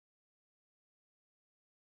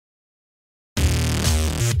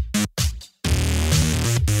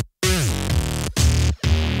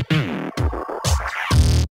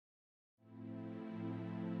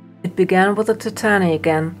began with the tetany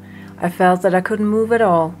again. I felt that I couldn't move at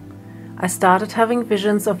all. I started having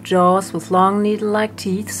visions of jaws with long needle-like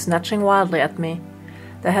teeth snatching wildly at me.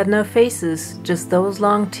 They had no faces, just those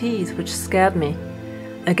long teeth, which scared me.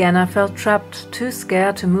 Again I felt trapped, too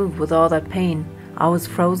scared to move with all that pain. I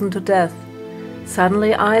was frozen to death.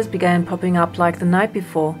 Suddenly eyes began popping up like the night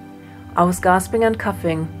before. I was gasping and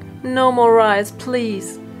coughing. "No more eyes,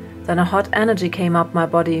 please!" Then a hot energy came up my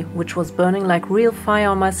body, which was burning like real fire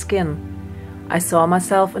on my skin. I saw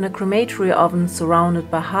myself in a crematory oven surrounded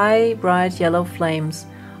by high, bright yellow flames.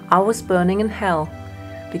 I was burning in hell.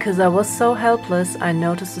 Because I was so helpless, I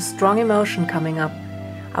noticed a strong emotion coming up.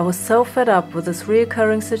 I was so fed up with this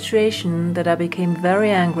reoccurring situation that I became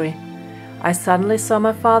very angry. I suddenly saw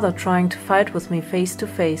my father trying to fight with me face to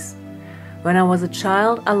face. When I was a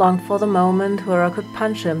child, I longed for the moment where I could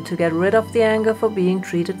punch him to get rid of the anger for being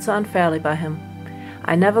treated so unfairly by him.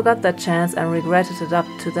 I never got that chance and regretted it up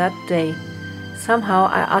to that day. Somehow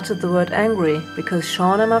I uttered the word angry because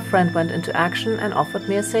Sean and my friend went into action and offered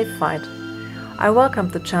me a safe fight. I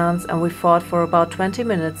welcomed the chance and we fought for about 20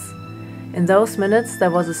 minutes. In those minutes there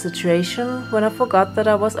was a situation when I forgot that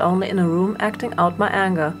I was only in a room acting out my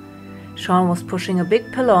anger. Sean was pushing a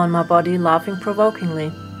big pillow on my body, laughing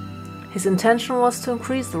provokingly. His intention was to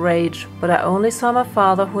increase the rage, but I only saw my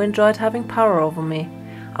father, who enjoyed having power over me.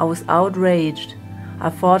 I was outraged. I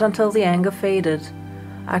fought until the anger faded.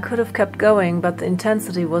 I could have kept going, but the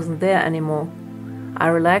intensity wasn't there anymore. I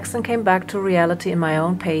relaxed and came back to reality in my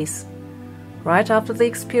own pace. Right after the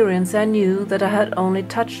experience, I knew that I had only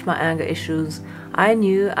touched my anger issues. I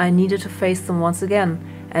knew I needed to face them once again,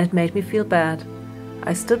 and it made me feel bad.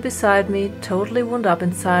 I stood beside me, totally wound up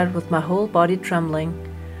inside with my whole body trembling.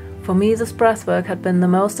 For me, this breathwork had been the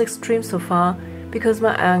most extreme so far, because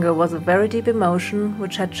my anger was a very deep emotion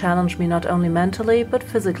which had challenged me not only mentally but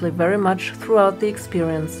physically very much throughout the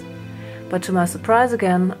experience. But to my surprise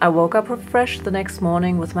again, I woke up refreshed the next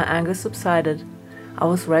morning with my anger subsided. I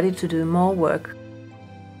was ready to do more work.